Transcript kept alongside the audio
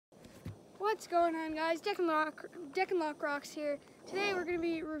What's going on, guys? Deck and Lock Rocks here. Today we're going to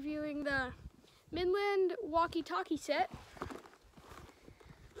be reviewing the Midland walkie-talkie set.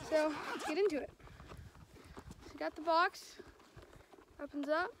 So let's get into it. So we got the box, opens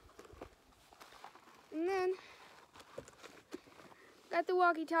up, and then got the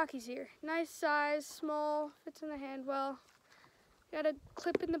walkie-talkies here. Nice size, small, fits in the hand well. Got a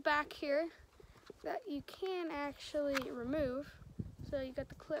clip in the back here that you can actually remove. So you got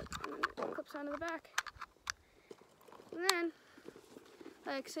the clip, and then it clips onto the back. And then,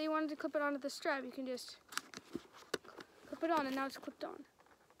 like, say you wanted to clip it onto the strap, you can just clip it on, and now it's clipped on.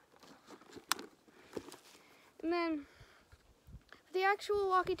 And then, for the actual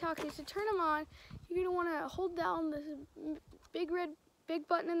walkie-talkies, to turn them on, you're going to want to hold down this big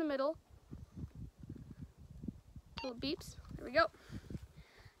button in the middle. Little beeps. There we go.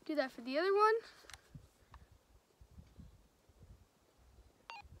 Do that for the other one.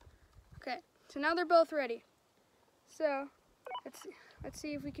 Okay, so now they're both ready. So let's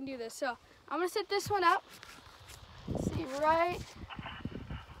see if we can do this. So I'm gonna set this one up. Let's see,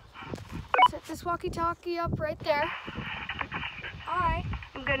 set this walkie-talkie up right there. I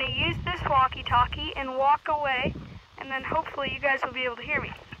am gonna use this walkie-talkie and walk away, and then hopefully you guys will be able to hear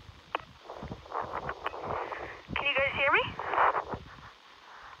me. Can you guys hear me?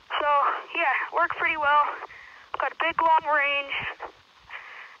 So yeah, worked pretty well. Got a big long range.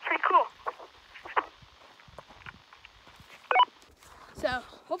 Pretty cool. So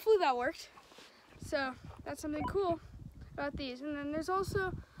hopefully that worked. So that's something cool about these. And then there's also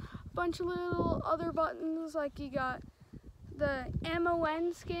a bunch of little other buttons, like you got the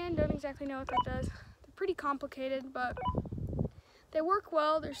MON scan. Don't exactly know what that does. They're pretty complicated, but they work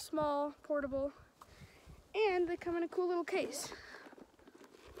well. They're small, portable, and they come in a cool little case.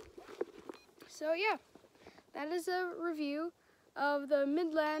 So yeah, that is a review of the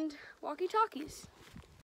Midland walkie-talkies.